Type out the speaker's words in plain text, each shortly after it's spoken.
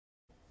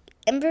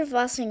Ember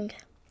Vossing.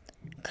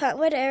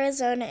 Cottonwood,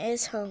 Arizona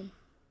is home.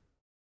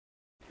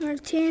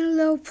 Martin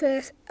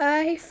Lopez.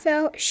 I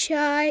felt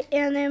shy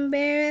and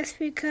embarrassed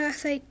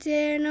because I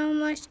didn't know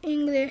much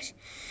English.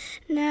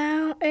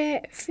 Now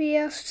it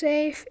feels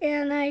safe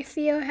and I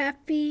feel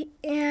happy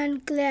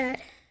and glad.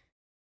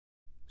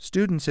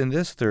 Students in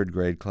this third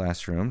grade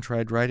classroom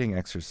tried writing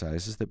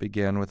exercises that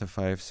began with the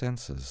 5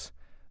 senses.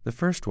 The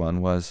first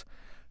one was,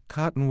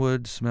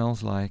 Cottonwood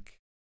smells like...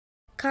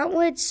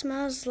 Cottonwood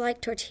smells like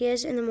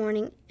tortillas in the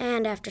morning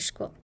and after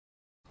school.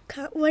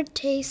 Cottonwood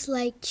tastes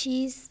like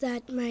cheese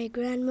that my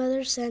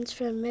grandmother sends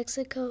from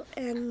Mexico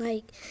and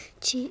like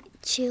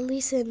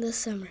chilies in the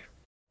summer.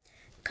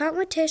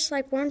 Cottonwood tastes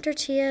like warm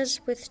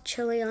tortillas with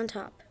chili on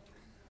top.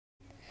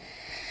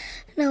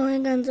 Noe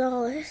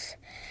Gonzalez.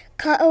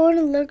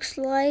 Cottonwood looks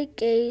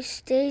like a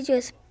stage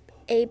with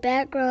a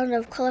background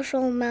of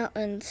colorful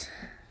mountains.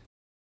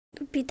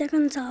 Lupita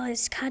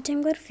Gonzalez.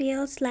 Cottonwood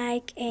feels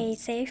like a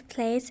safe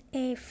place,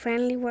 a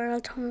friendly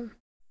world home.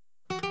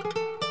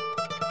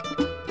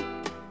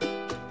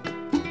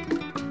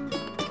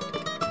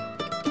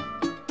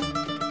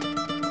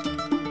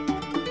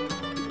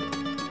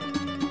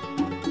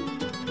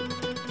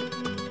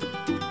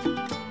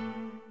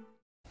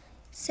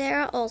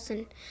 Sarah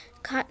Olson.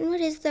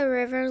 Cottonwood is the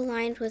river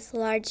lined with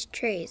large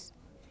trees.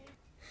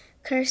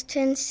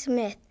 Kirsten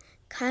Smith.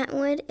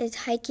 Cottonwood is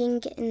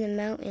hiking in the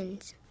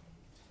mountains.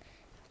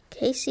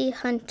 Casey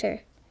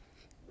Hunter.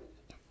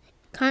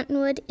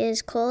 Cottonwood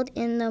is cold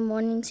in the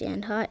mornings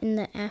and hot in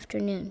the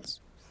afternoons.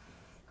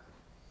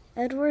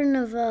 Edward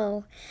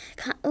Naveau.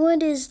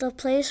 Cottonwood is the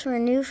place where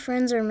new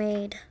friends are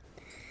made.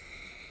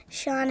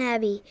 Sean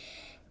Abbey.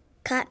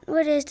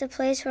 Cottonwood is the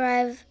place where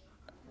I've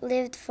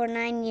lived for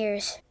 9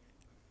 years.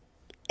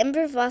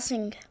 Ember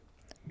Vossing.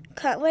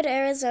 Cottonwood,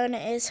 Arizona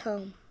is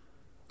home.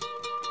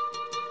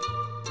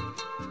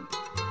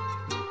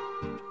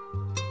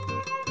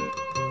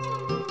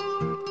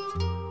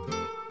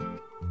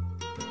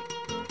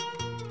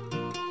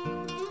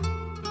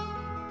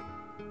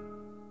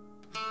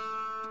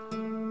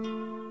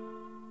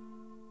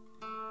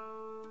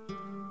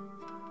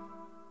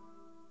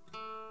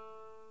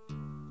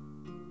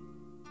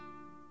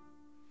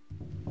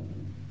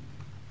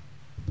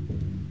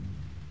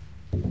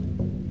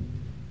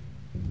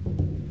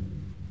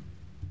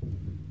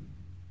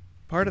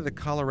 Part of the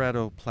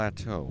Colorado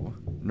Plateau,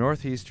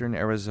 northeastern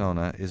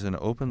Arizona is an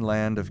open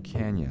land of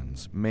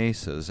canyons,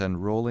 mesas,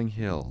 and rolling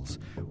hills,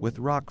 with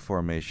rock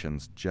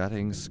formations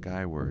jutting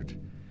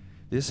skyward.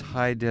 This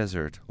high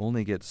desert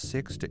only gets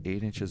 6 to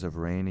 8 inches of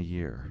rain a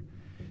year.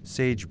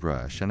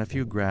 Sagebrush and a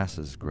few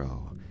grasses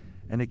grow,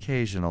 an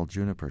occasional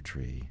juniper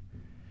tree.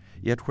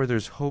 Yet where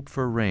there's hope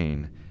for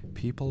rain,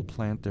 people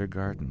plant their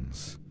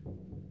gardens.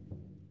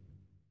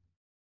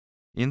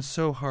 In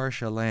so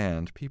harsh a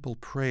land, people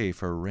pray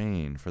for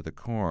rain for the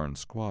corn,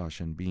 squash,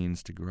 and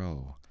beans to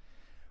grow.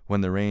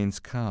 When the rains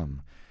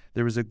come,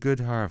 there is a good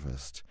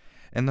harvest,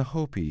 and the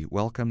Hopi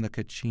welcome the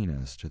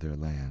Kachinas to their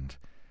land.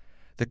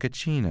 The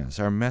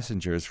Kachinas are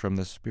messengers from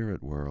the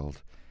spirit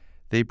world.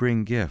 They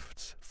bring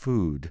gifts,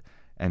 food,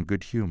 and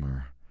good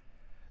humor.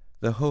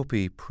 The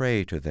Hopi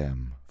pray to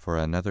them for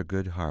another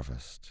good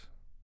harvest.